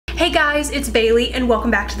Hey guys, it's Bailey and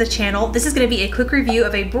welcome back to the channel. This is going to be a quick review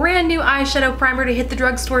of a brand new eyeshadow primer to hit the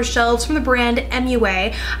drugstore shelves from the brand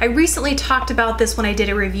MUA. I recently talked about this when I did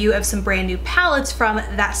a review of some brand new palettes from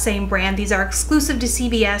that same brand. These are exclusive to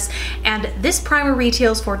CVS and this primer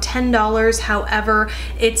retails for $10. However,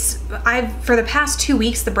 for the past 2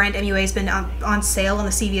 weeks, the brand MUA has been on sale on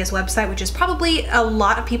the CVS website, which is probably a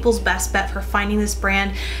lot of people's best bet for finding this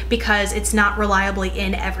brand because it's not reliably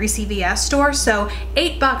in every CVS store. So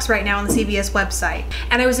 $8 right now on the CVS website.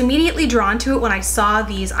 And I was immediately drawn to it when I saw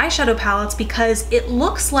these eyeshadow palettes because it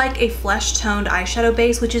looks like a flesh toned eyeshadow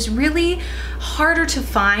base, which is really harder to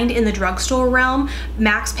find in the drugstore realm.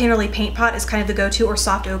 Max Painterly Paint Pot is kind of the go-to, or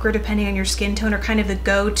Soft Ochre, depending on your skin tone, are kind of the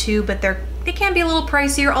go-to, but they can be a little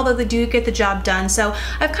pricier, although they do get the job done. So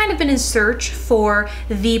I've kind of been in search for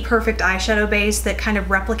the perfect eyeshadow base that kind of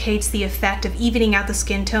replicates the effect of evening out the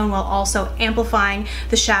skin tone while also amplifying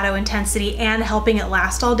the shadow intensity and helping it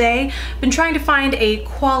last all day. Been trying to find a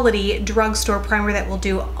quality drugstore primer that will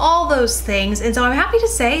do all those things, and so I'm happy to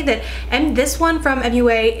say that this one from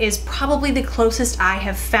MUA is probably the closest I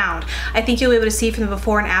have found. I think you'll be able to see from the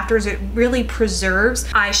before and afters, it really preserves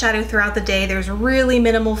eyeshadow throughout the day. There's really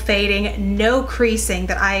minimal fading, no creasing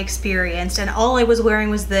that I experienced, and all I was wearing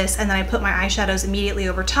was this, and then I put my eyeshadows immediately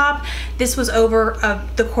over top. This was over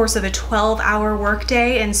the course of a 12-hour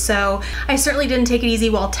workday, and so I certainly didn't take it easy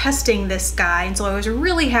while testing this guy, and so I was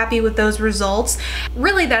really happy with those results.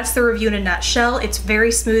 Really, that's the review in a nutshell. It's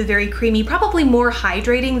very smooth, very creamy, probably more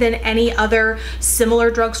hydrating than any other similar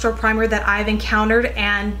drugstore primer that I've encountered,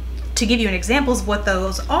 and to give you an example of what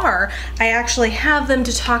those are, I actually have them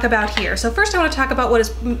to talk about here. So first I want to talk about what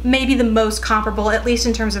is maybe the most comparable, at least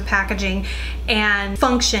in terms of packaging and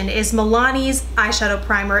function, is Milani's eyeshadow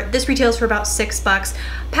primer. This retails for about $6.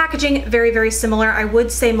 Packaging, very, very similar. I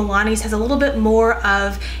would say Milani's has a little bit more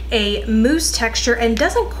of a mousse texture and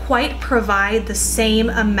doesn't quite provide the same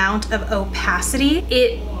amount of opacity.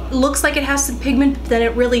 It looks like it has some pigment, but then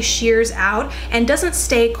it really shears out and doesn't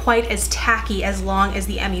stay quite as tacky as long as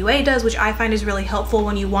the MUA does, which I find is really helpful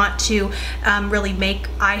when you want to really make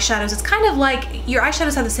eyeshadows. It's kind of like your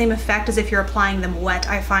eyeshadows have the same effect as if you're applying them wet,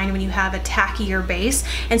 I find, when you have a tackier base.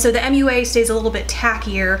 And so the MUA stays a little bit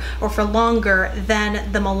tackier or for longer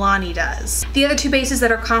than the Milani does. The other two bases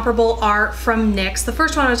that are comparable are from NYX. The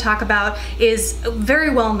first one I want to talk about is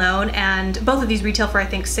very well known, and both of these retail for I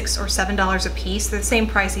think $6 or $7 a piece. They're the same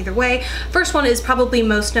price either way. First one is probably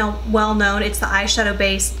most well known. It's the eyeshadow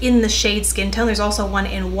base in the shade Skin Tone. There's also one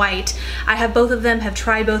in white. I have both of them, have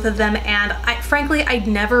tried both of them, and frankly, I'd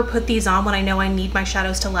never put these on when I know I need my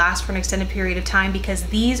shadows to last for an extended period of time because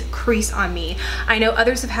these crease on me. I know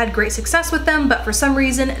others have had great success with them, but for some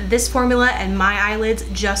reason, this formula and my eyelids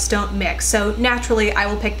just don't mix. So naturally, I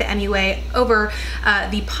will pick the MUA over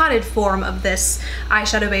the potted form of this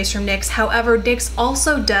eyeshadow base from NYX. However, NYX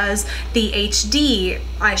also does the HD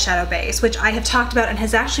eyeshadow base, which I have talked about and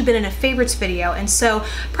has actually been in a favorites video. And so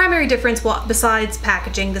primary difference, well, besides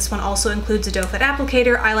packaging, this one also includes a doe foot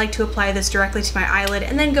applicator. I like to apply this directly to my eyelid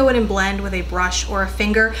and then go in and blend with a brush or a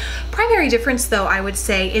finger. Primary difference, though, I would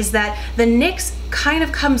say, is that the NYX kind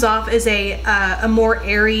of comes off as a more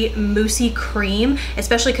airy, moussey cream,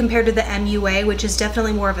 especially compared to the MUA, which is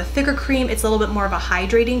definitely more of a thicker cream. It's a little bit more of a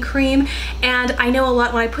hydrating cream. And I know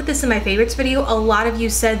when I put this in my favorites video, a lot of you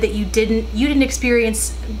said that you didn't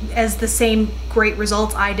experience as the same great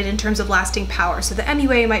results I did in terms of lasting power. So the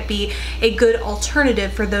MUA might be a good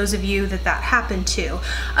alternative for those of you that happened to.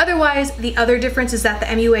 Otherwise, the other difference is that the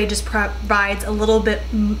MUA just provides a little bit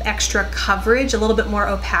extra coverage, a little bit more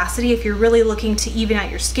opacity if you're really looking to even out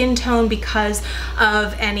your skin tone because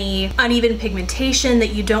of any uneven pigmentation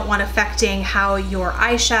that you don't want affecting how your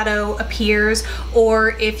eyeshadow appears,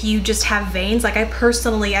 or if you just have veins. Like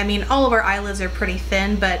I mean, all of our eyelids are pretty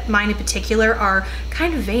thin, but mine in particular are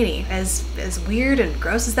kind of veiny. As weird and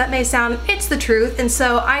gross as that may sound, it's the truth. And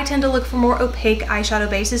so I tend to look for more opaque eyeshadow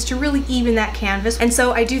bases to really even that canvas. And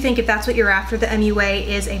so I do think if that's what you're after, the MUA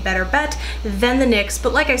is a better bet than the NYX.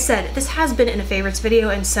 But like I said, this has been in a favorites video,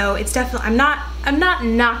 and so it's definitely, I'm not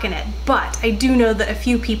knocking it, but I do know that a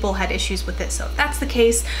few people had issues with it. So if that's the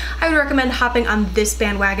case, I would recommend hopping on this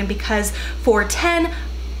bandwagon because for 10,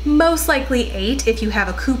 most likely 8 if you have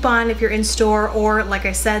a coupon if you're in store, or like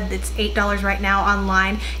I said, it's $8 right now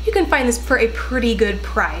online. You can find this for a pretty good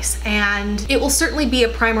price, and it will certainly be a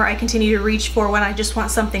primer I continue to reach for when I just want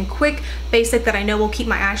something quick, basic, that I know will keep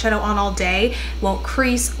my eyeshadow on all day, won't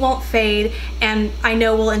crease, won't fade, and I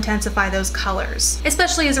know will intensify those colors,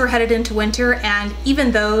 especially as we're headed into winter, and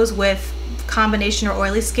even those with combination or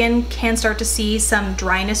oily skin can start to see some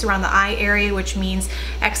dryness around the eye area, which means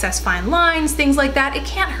excess fine lines, things like that. It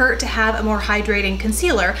can't hurt to have a more hydrating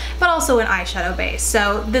concealer, but also an eyeshadow base.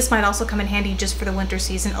 So this might also come in handy just for the winter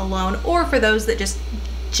season alone, or for those that just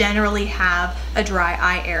generally have a dry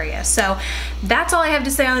eye area. So that's all I have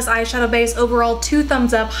to say on this eyeshadow base. Overall, 2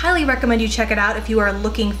 thumbs up. Highly recommend you check it out if you are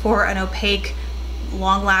looking for an opaque,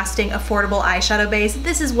 long-lasting, affordable eyeshadow base.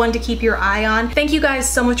 This is one to keep your eye on. Thank you guys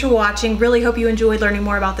so much for watching. Really hope you enjoyed learning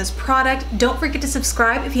more about this product. Don't forget to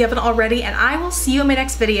subscribe if you haven't already, and I will see you in my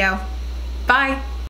next video. Bye!